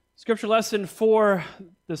Scripture lesson for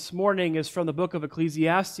this morning is from the book of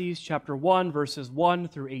Ecclesiastes, chapter 1, verses 1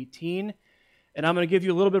 through 18. And I'm going to give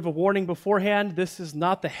you a little bit of a warning beforehand. This is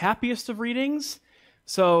not the happiest of readings,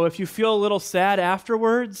 so if you feel a little sad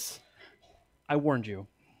afterwards, I warned you.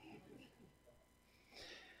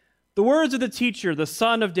 The words of the teacher, the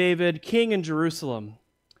son of David, king in Jerusalem.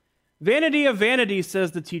 Vanity of vanities,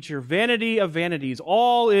 says the teacher, vanity of vanities,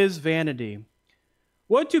 all is vanity.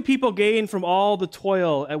 What do people gain from all the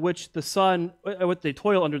toil at which they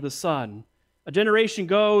toil under the sun? A generation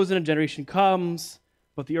goes and a generation comes,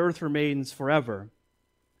 but the earth remains forever.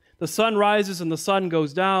 The sun rises and the sun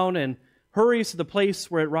goes down and hurries to the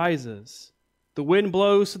place where it rises. The wind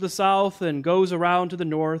blows to the south and goes around to the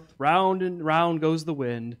north. Round and round goes the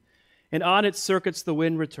wind, and on its circuits the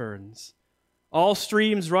wind returns. All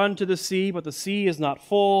streams run to the sea, but the sea is not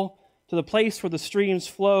full. To the place where the streams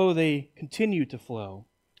flow, they continue to flow.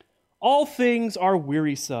 All things are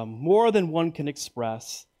wearisome, more than one can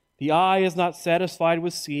express. The eye is not satisfied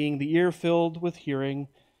with seeing, the ear filled with hearing.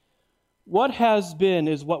 What has been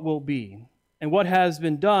is what will be, and what has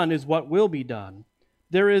been done is what will be done.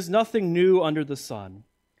 There is nothing new under the sun.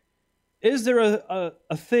 Is there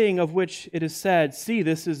a thing of which it is said, "See,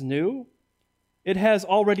 this is new"? It has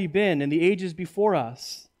already been in the ages before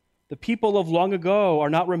us. The people of long ago are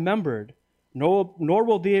not remembered, nor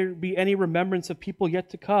will there be any remembrance of people yet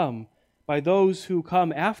to come by those who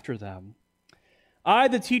come after them. I,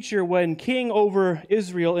 the teacher, when king over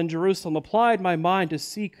Israel in Jerusalem, applied my mind to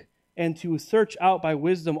seek and to search out by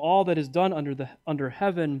wisdom all that is done under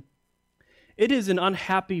heaven. It is an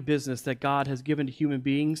unhappy business that God has given to human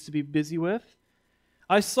beings to be busy with.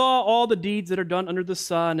 I saw all the deeds that are done under the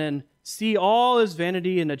sun, and see all is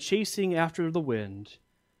vanity and a chasing after the wind.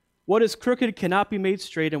 What is crooked cannot be made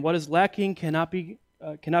straight, and what is lacking cannot be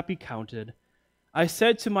counted. I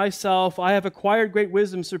said to myself, I have acquired great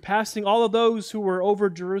wisdom, surpassing all of those who were over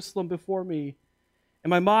Jerusalem before me.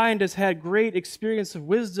 And my mind has had great experience of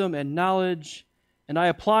wisdom and knowledge, and I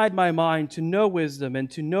applied my mind to know wisdom and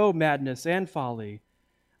to know madness and folly.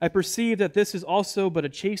 I perceive that this is also but a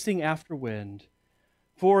chasing after wind.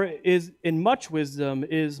 For in much wisdom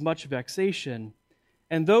is much vexation,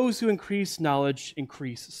 and those who increase knowledge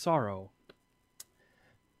increase sorrow.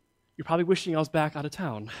 You're probably wishing I was back out of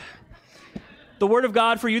town. The word of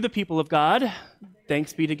God for you, the people of God.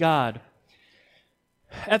 Thanks be to God.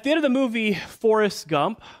 At the end of the movie Forrest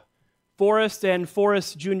Gump, Forrest and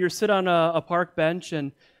Forrest Jr. sit on a park bench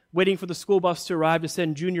and waiting for the school bus to arrive to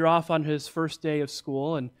send Junior off on his first day of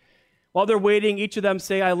school. And while they're waiting, each of them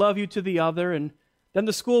say, "I love you" to the other. And then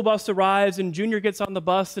the school bus arrives and Junior gets on the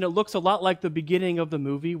bus, and it looks a lot like the beginning of the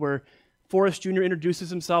movie where Forrest Jr. introduces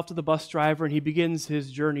himself to the bus driver and he begins his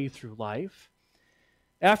journey through life.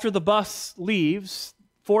 After the bus leaves,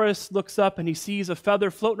 Forrest looks up and he sees a feather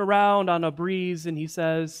floating around on a breeze, and he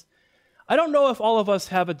says, "I don't know if all of us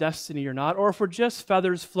have a destiny or not, or if we're just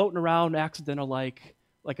feathers floating around accidental like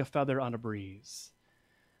a feather on a breeze."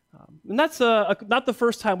 And that's not the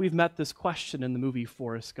first time we've met this question in the movie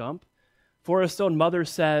Forrest Gump. Forrest's own mother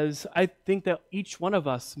says, "I think that each one of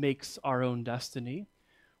us makes our own destiny."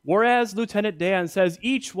 Whereas Lieutenant Dan says,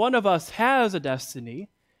 "Each one of us has a destiny,"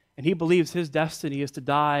 and he believes his destiny is to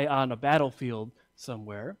die on a battlefield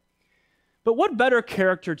somewhere. But what better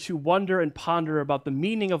character to wonder and ponder about the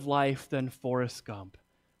meaning of life than Forrest Gump?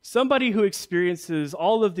 Somebody who experiences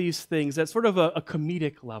all of these things at sort of a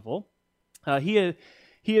comedic level. He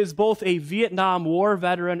is both a Vietnam War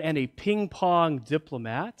veteran and a ping-pong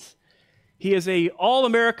diplomat. He is an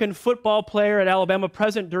all-American football player at Alabama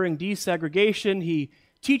present during desegregation. He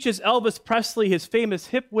teaches Elvis Presley his famous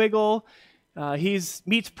hip wiggle. He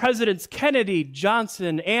meets Presidents Kennedy,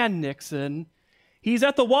 Johnson, and Nixon. He's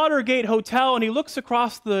at the Watergate Hotel, and he looks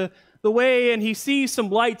across the way, and he sees some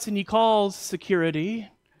lights, and he calls security.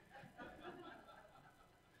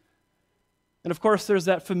 And of course, there's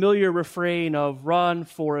that familiar refrain of "Run,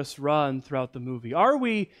 Forrest, run" throughout the movie.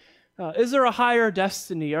 Is there a higher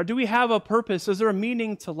destiny? Or do we have a purpose? Is there a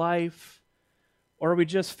meaning to life? Or are we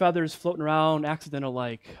just feathers floating around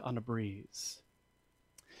accidental-like on a breeze?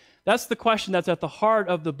 That's the question that's at the heart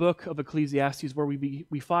of the book of Ecclesiastes, where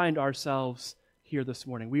we find ourselves here this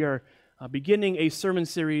morning. We are beginning a sermon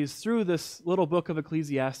series through this little book of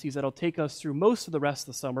Ecclesiastes that'll take us through most of the rest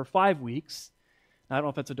of the summer, 5 weeks. Now, I don't know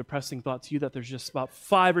if that's a depressing thought to you that there's just about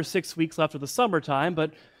 5 or 6 weeks left of the summertime,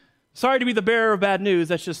 but sorry to be the bearer of bad news.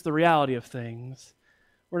 That's just the reality of things.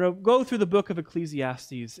 We're going to go through the book of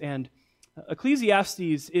Ecclesiastes, and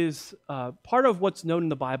Ecclesiastes is part of what's known in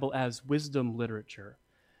the Bible as wisdom literature.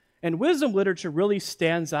 And wisdom literature really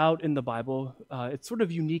stands out in the Bible. It's sort of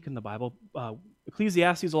unique in the Bible.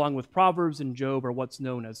 Ecclesiastes, along with Proverbs and Job, are what's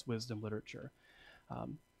known as wisdom literature.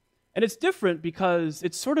 And it's different because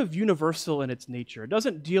it's sort of universal in its nature. It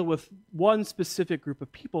doesn't deal with one specific group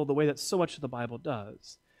of people the way that so much of the Bible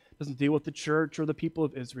does. It doesn't deal with the church or the people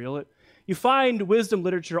of Israel. You find wisdom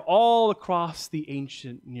literature all across the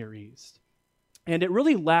ancient Near East. And it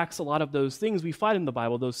really lacks a lot of those things we find in the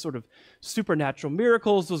Bible, those sort of supernatural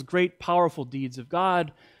miracles, those great powerful deeds of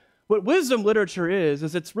God. What wisdom literature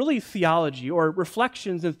is it's really theology or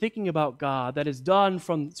reflections and thinking about God that is done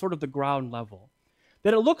from sort of the ground level.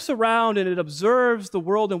 That it looks around and it observes the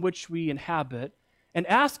world in which we inhabit and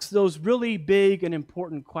asks those really big and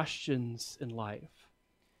important questions in life.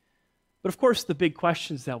 But of course, the big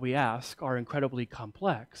questions that we ask are incredibly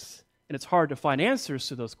complex, and it's hard to find answers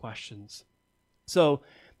to those questions. So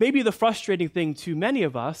maybe the frustrating thing to many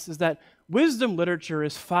of us is that wisdom literature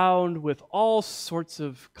is found with all sorts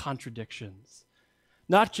of contradictions,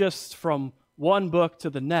 not just from one book to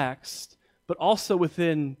the next, but also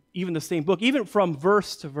within even the same book, even from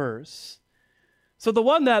verse to verse. So the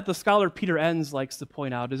one that the scholar Peter Enns likes to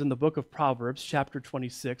point out is in the book of Proverbs, chapter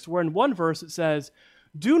 26, where in one verse it says,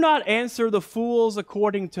 "Do not answer the fools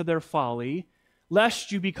according to their folly,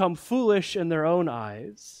 lest you become foolish in their own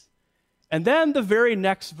eyes." And then the very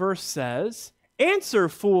next verse says, "Answer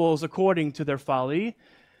fools according to their folly,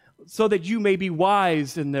 so that you may be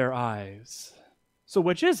wise in their eyes." So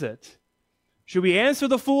which is it? Should we answer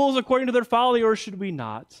the fools according to their folly, or should we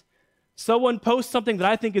not? Someone posts something that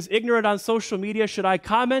I think is ignorant on social media. Should I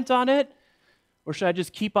comment on it? Or should I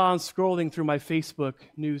just keep on scrolling through my Facebook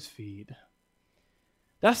news feed?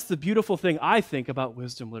 That's the beautiful thing I think about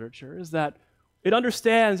wisdom literature, is that it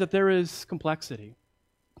understands that there is complexity,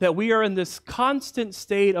 that we are in this constant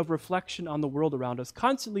state of reflection on the world around us,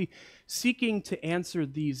 constantly seeking to answer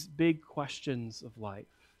these big questions of life.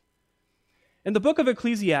 And the book of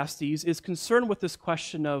Ecclesiastes is concerned with this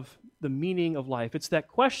question of the meaning of life. It's that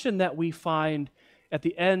question that we find at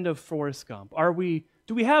the end of Forrest Gump.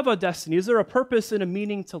 Do we have a destiny? Is there a purpose and a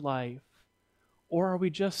meaning to life? Or are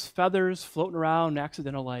we just feathers floating around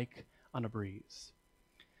accidental like on a breeze?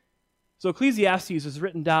 So Ecclesiastes is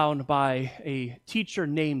written down by a teacher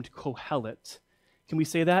named Kohelet. Can we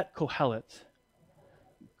say that? Kohelet.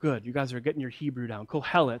 Good. You guys are getting your Hebrew down.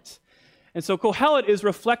 Kohelet. And so Kohelet is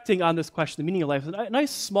reflecting on this question, the meaning of life. It's a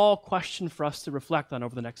nice small question for us to reflect on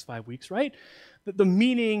over the next 5 weeks, right? The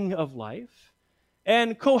meaning of life.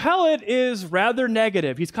 And Kohelet is rather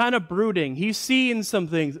negative. He's kind of brooding. He's seen some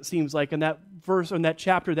things, it seems like, in that verse, or in that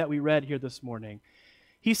chapter that we read here this morning.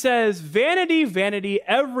 He says, "Vanity, vanity,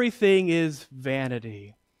 everything is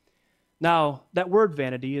vanity." Now, that word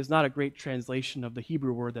vanity is not a great translation of the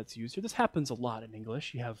Hebrew word that's used here. This happens a lot in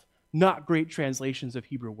English. You have not great translations of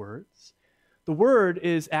Hebrew words. The word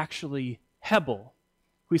is actually Hebel.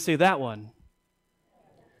 We say that one.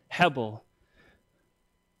 Hebel.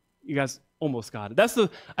 You guys almost got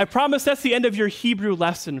it. I promise that's the end of your Hebrew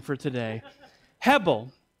lesson for today.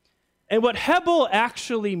 Hebel. And what Hebel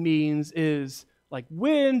actually means is like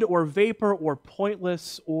wind or vapor or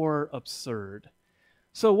pointless or absurd.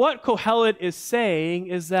 So what Kohelet is saying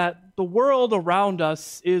is that the world around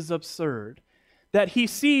us is absurd, that he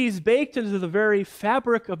sees baked into the very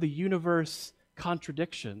fabric of the universe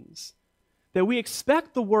contradictions, that we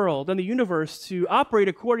expect the world and the universe to operate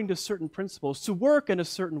according to certain principles, to work in a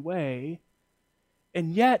certain way,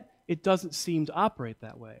 and yet it doesn't seem to operate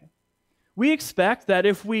that way. We expect that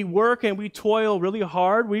if we work and we toil really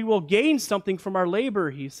hard, we will gain something from our labor,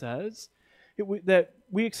 he says. That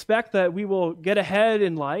we expect that we will get ahead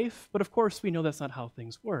in life, but of course we know that's not how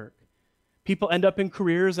things work. People end up in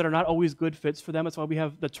careers that are not always good fits for them. That's why we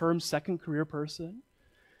have the term second career person.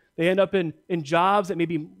 They end up in jobs that may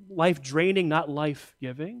be life-draining, not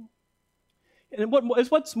life-giving. And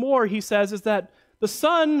what's more, he says, is that the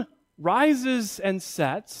sun rises and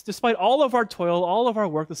sets. Despite all of our toil, all of our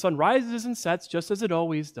work, the sun rises and sets just as it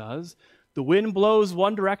always does. The wind blows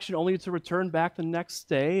one direction only to return back the next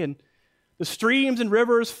day. And the streams and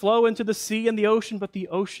rivers flow into the sea and the ocean, but the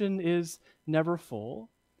ocean is never full.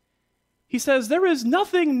 He says, there is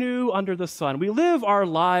nothing new under the sun. We live our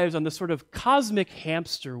lives on this sort of cosmic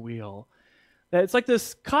hamster wheel. It's like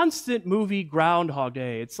this constant movie Groundhog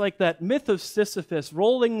Day. It's like that myth of Sisyphus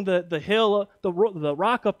rolling the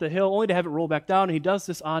rock up the hill only to have it roll back down, and he does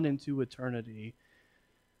this on into eternity.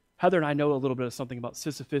 Heather and I know a little bit of something about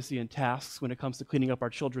Sisyphusian tasks when it comes to cleaning up our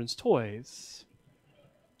children's toys.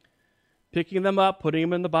 Picking them up, putting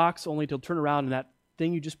them in the box, only to turn around and that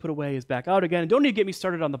thing you just put away is back out again. And don't even get me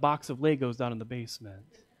started on the box of Legos down in the basement.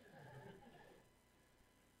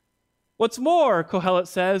 What's more, Kohelet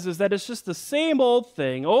says, is that it's just the same old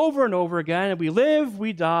thing over and over again. We live,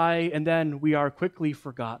 we die, and then we are quickly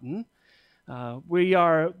forgotten. We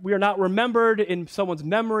are not remembered in someone's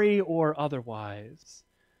memory or otherwise.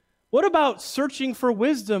 What about searching for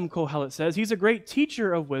wisdom, Kohelet says? He's a great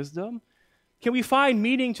teacher of wisdom. Can we find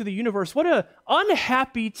meaning to the universe? What an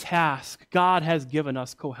unhappy task God has given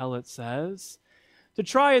us, Kohelet says, to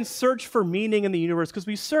try and search for meaning in the universe, because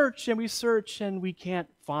we search and we can't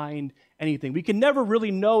find anything. We can never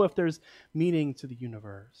really know if there's meaning to the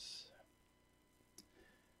universe.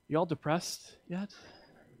 You all depressed yet?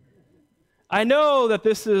 I know that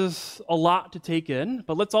this is a lot to take in,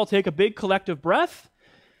 but let's all take a big collective breath.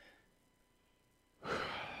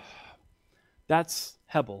 That's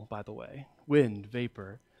Hebel, by the way. Wind,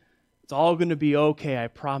 vapor. It's all going to be okay, I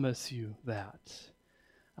promise you that.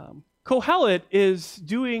 Kohelet is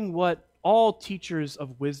doing what all teachers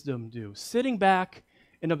of wisdom do, sitting back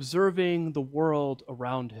and observing the world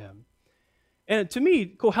around him. And to me,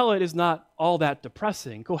 Kohelet is not all that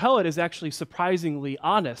depressing. Kohelet is actually surprisingly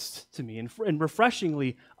honest to me and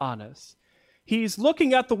refreshingly honest. He's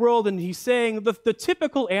looking at the world and he's saying the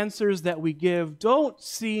typical answers that we give don't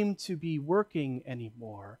seem to be working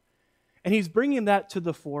anymore. And he's bringing that to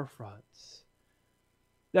the forefront.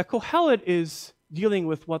 That Kohelet is dealing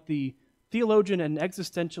with what the theologian and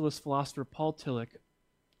existentialist philosopher Paul Tillich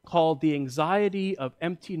called the anxiety of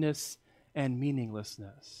emptiness and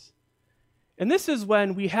meaninglessness. And this is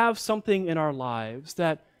when we have something in our lives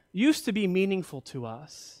that used to be meaningful to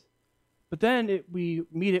us, but then we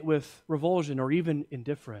meet it with revulsion or even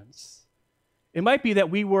indifference. It might be that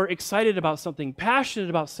we were excited about something, passionate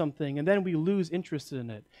about something, and then we lose interest in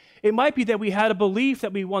it. It might be that we had a belief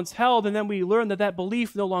that we once held, and then we learn that that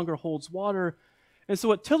belief no longer holds water. And so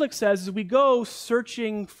what Tillich says is we go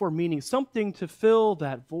searching for meaning, something to fill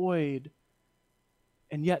that void,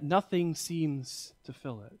 and yet nothing seems to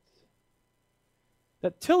fill it.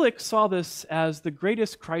 That Tillich saw this as the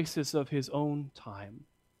greatest crisis of his own time,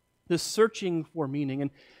 this searching for meaning.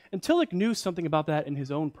 And Tillich knew something about that in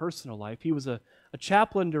his own personal life. He was a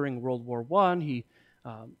chaplain during World War I. He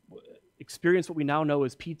experienced what we now know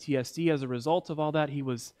as PTSD as a result of all that. He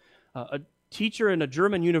was a teacher in a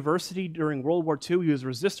German university during World War II. He was a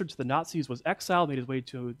resistor to the Nazis, was exiled, made his way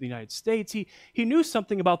to the United States. He knew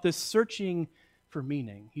something about this searching for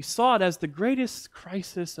meaning. He saw it as the greatest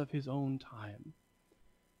crisis of his own time.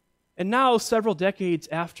 And now, several decades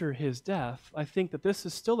after his death, I think that this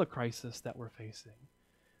is still a crisis that we're facing.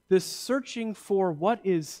 This searching for what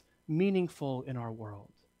is meaningful in our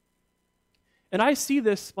world. And I see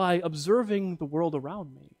this by observing the world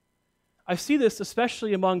around me. I see this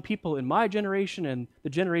especially among people in my generation and the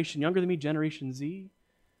generation younger than me, Generation Z.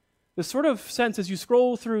 This sort of sense as you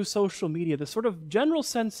scroll through social media, this sort of general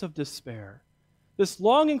sense of despair. This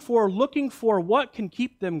longing for, looking for what can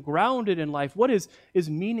keep them grounded in life, what is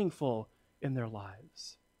meaningful in their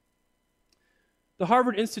lives. The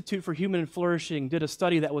Harvard Institute for Human Flourishing did a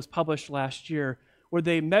study that was published last year where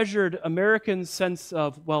they measured Americans' sense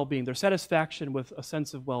of well-being, their satisfaction with a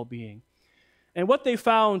sense of well-being. And what they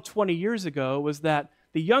found 20 years ago was that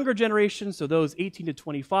the younger generation, so those 18 to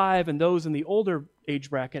 25, and those in the older age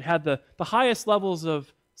bracket had the highest levels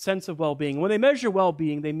of sense of well-being. When they measure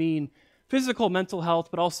well-being, they mean physical, mental health,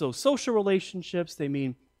 but also social relationships. They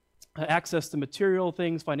mean access to material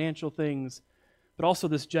things, financial things, but also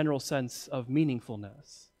this general sense of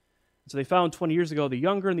meaningfulness. So they found 20 years ago the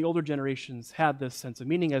younger and the older generations had this sense of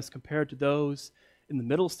meaning as compared to those in the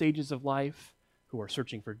middle stages of life who are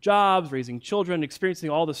searching for jobs, raising children, experiencing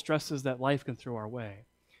all the stresses that life can throw our way.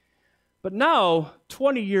 But now,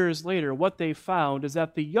 20 years later, what they found is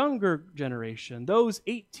that the younger generation, those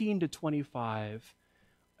 18 to 25,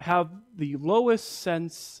 have the lowest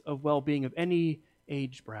sense of well-being of any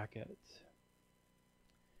age bracket.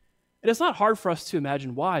 And it's not hard for us to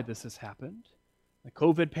imagine why this has happened. The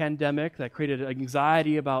COVID pandemic that created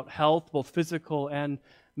anxiety about health, both physical and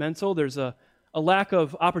mental. There's a lack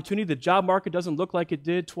of opportunity. The job market doesn't look like it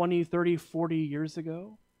did 20, 30, 40 years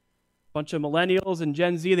ago. A bunch of millennials and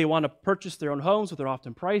Gen Z, they want to purchase their own homes, but they're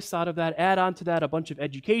often priced out of that. Add on to that a bunch of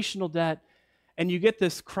educational debt, and you get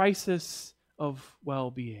this crisis of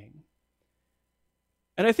well-being.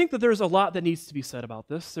 And I think that there's a lot that needs to be said about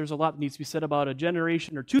this. There's a lot that needs to be said about a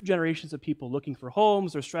generation or two generations of people looking for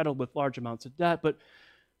homes. They're straddled with large amounts of debt. But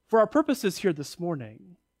for our purposes here this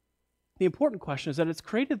morning, the important question is that it's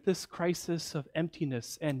created this crisis of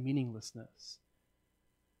emptiness and meaninglessness.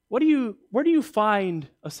 Where do you find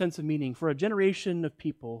a sense of meaning for a generation of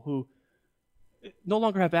people who no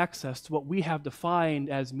longer have access to what we have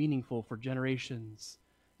defined as meaningful for generations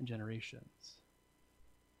and generations?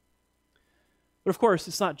 But of course,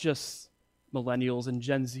 it's not just millennials and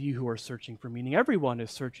Gen Z who are searching for meaning. Everyone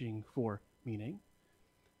is searching for meaning.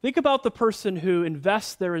 Think about the person who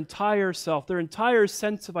invests their entire self, their entire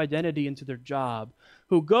sense of identity into their job,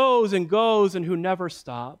 who goes and goes and who never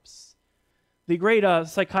stops. The great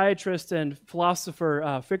psychiatrist and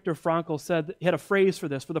philosopher Viktor Frankl said, he had a phrase for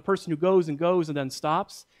this, for the person who goes and goes and then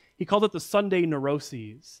stops. He called it the Sunday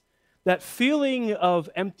neuroses. That feeling of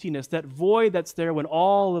emptiness, that void that's there when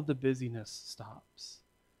all of the busyness stops.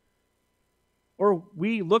 Or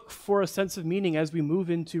we look for a sense of meaning as we move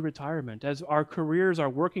into retirement, as our careers, our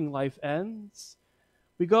working life ends.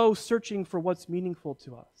 We go searching for what's meaningful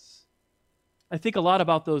to us. I think a lot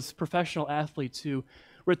about those professional athletes who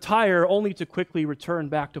retire only to quickly return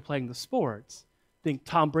back to playing the sports. Think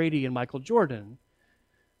Tom Brady and Michael Jordan.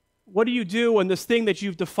 What do you do when this thing that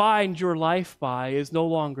you've defined your life by is no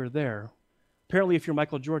longer there? Apparently, if you're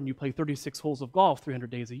Michael Jordan, you play 36 holes of golf 300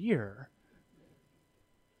 days a year.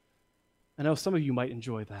 I know some of you might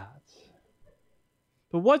enjoy that.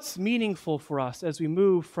 But what's meaningful for us as we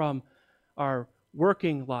move from our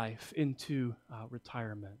working life into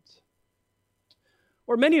retirement?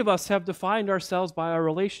 Or many of us have defined ourselves by our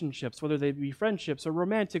relationships, whether they be friendships or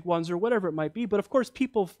romantic ones or whatever it might be. But of course,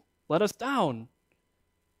 people let us down.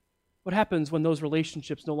 What happens when those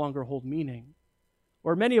relationships no longer hold meaning?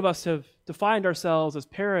 Or many of us have defined ourselves as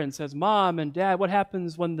parents, as mom and dad. What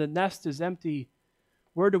happens when the nest is empty?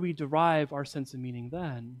 Where do we derive our sense of meaning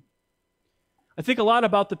then? I think a lot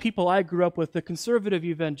about the people I grew up with, the conservative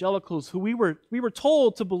evangelicals, who we were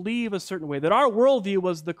told to believe a certain way, that our worldview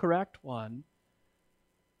was the correct one.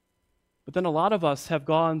 But then a lot of us have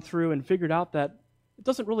gone through and figured out that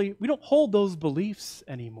we don't hold those beliefs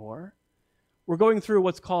anymore. We're going through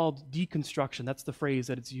what's called deconstruction. That's the phrase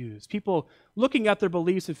that it's used. People looking at their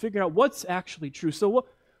beliefs and figuring out what's actually true. So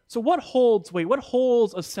what holds weight? What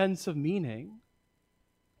holds a sense of meaning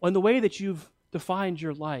when the way that you've defined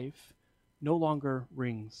your life no longer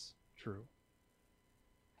rings true?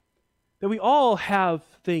 That we all have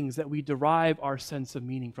things that we derive our sense of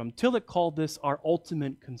meaning from. Tillich called this our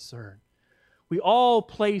ultimate concern. We all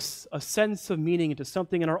place a sense of meaning into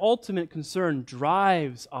something, and our ultimate concern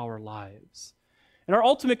drives our lives. And our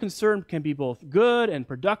ultimate concern can be both good and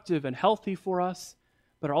productive and healthy for us,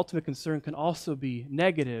 but our ultimate concern can also be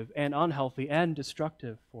negative and unhealthy and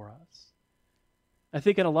destructive for us. I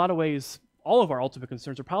think in a lot of ways, all of our ultimate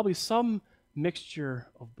concerns are probably some mixture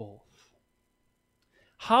of both.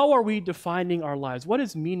 How are we defining our lives? What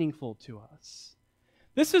is meaningful to us?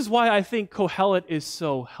 This is why I think Kohelet is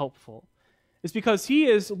so helpful. It's because he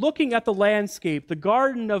is looking at the landscape, the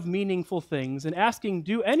garden of meaningful things, and asking,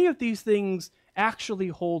 do any of these things actually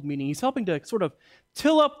hold meaning? He's helping to sort of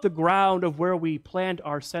till up the ground of where we plant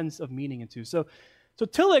our sense of meaning into. So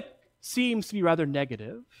Tillich seems to be rather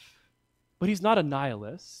negative, but he's not a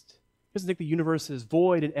nihilist. He doesn't think the universe is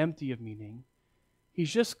void and empty of meaning.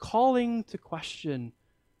 He's just calling to question,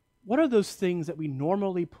 what are those things that we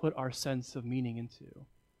normally put our sense of meaning into?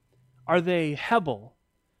 Are they hebel?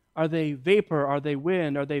 Are they vapor? Are they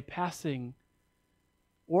wind? Are they passing?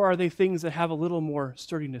 Or are they things that have a little more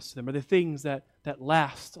sturdiness to them? Are they things that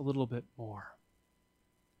last a little bit more?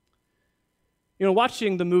 You know,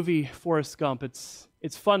 watching the movie Forrest Gump, it's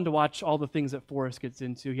fun to watch all the things that Forrest gets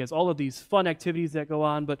into. He has all of these fun activities that go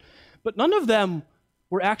on, but none of them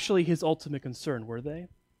were actually his ultimate concern, were they?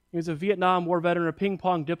 He was a Vietnam War veteran, a ping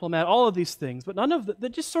pong diplomat, all of these things, but none of them, they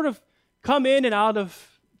just sort of come in and out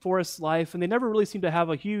of Forrest's life, and they never really seem to have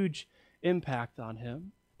a huge impact on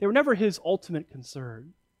him. They were never his ultimate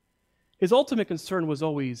concern. His ultimate concern was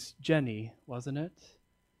always Jenny, wasn't it?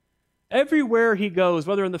 Everywhere he goes,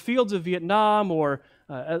 whether in the fields of Vietnam or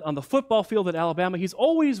on the football field at Alabama, he's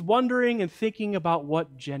always wondering and thinking about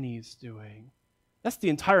what Jenny's doing. That's the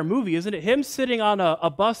entire movie, isn't it? Him sitting on a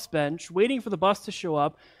bus bench, waiting for the bus to show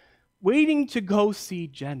up, waiting to go see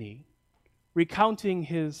Jenny, recounting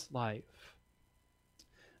his life.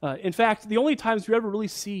 In fact, the only times we ever really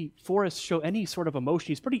see Forrest show any sort of emotion,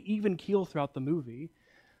 he's pretty even keel throughout the movie.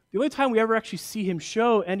 The only time we ever actually see him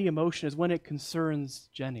show any emotion is when it concerns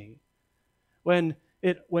Jenny, when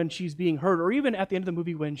she's being hurt, or even at the end of the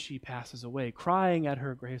movie when she passes away, crying at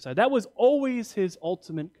her graveside. That was always his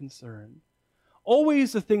ultimate concern,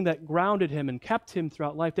 always the thing that grounded him and kept him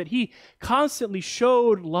throughout life, that he constantly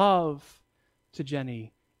showed love to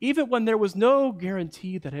Jenny, even when there was no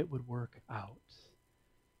guarantee that it would work out.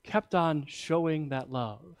 Kept on showing that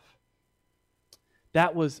love.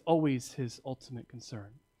 That was always his ultimate concern.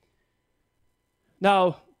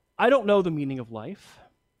 Now, I don't know the meaning of life.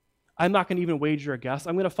 I'm not going to even wager a guess.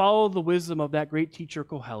 I'm going to follow the wisdom of that great teacher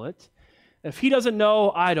Kohelet. If he doesn't know,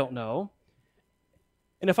 I don't know.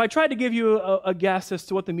 And if I tried to give you a guess as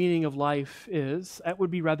to what the meaning of life is, that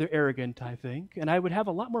would be rather arrogant, I think, and I would have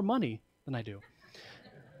a lot more money than I do.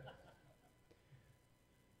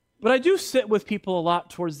 But I do sit with people a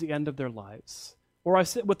lot towards the end of their lives, or I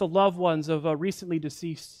sit with the loved ones of a recently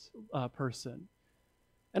deceased person.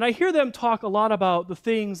 And I hear them talk a lot about the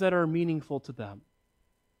things that are meaningful to them.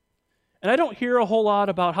 And I don't hear a whole lot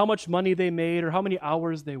about how much money they made or how many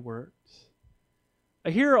hours they worked. I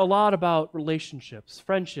hear a lot about relationships,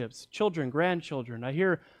 friendships, children, grandchildren. I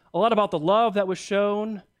hear a lot about the love that was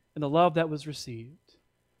shown and the love that was received.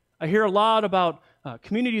 I hear a lot about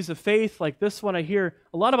communities of faith like this one. I hear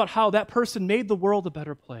a lot about how that person made the world a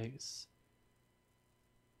better place.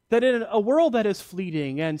 That in a world that is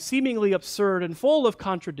fleeting and seemingly absurd and full of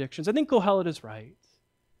contradictions, I think Kohelet is right.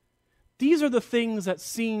 These are the things that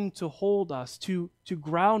seem to hold us, to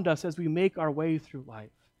ground us as we make our way through life.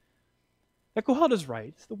 That Kohelet is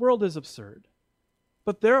right. The world is absurd.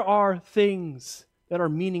 But there are things that are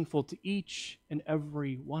meaningful to each and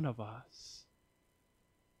every one of us.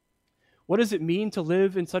 What does it mean to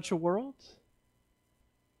live in such a world?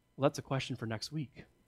 Well, that's a question for next week.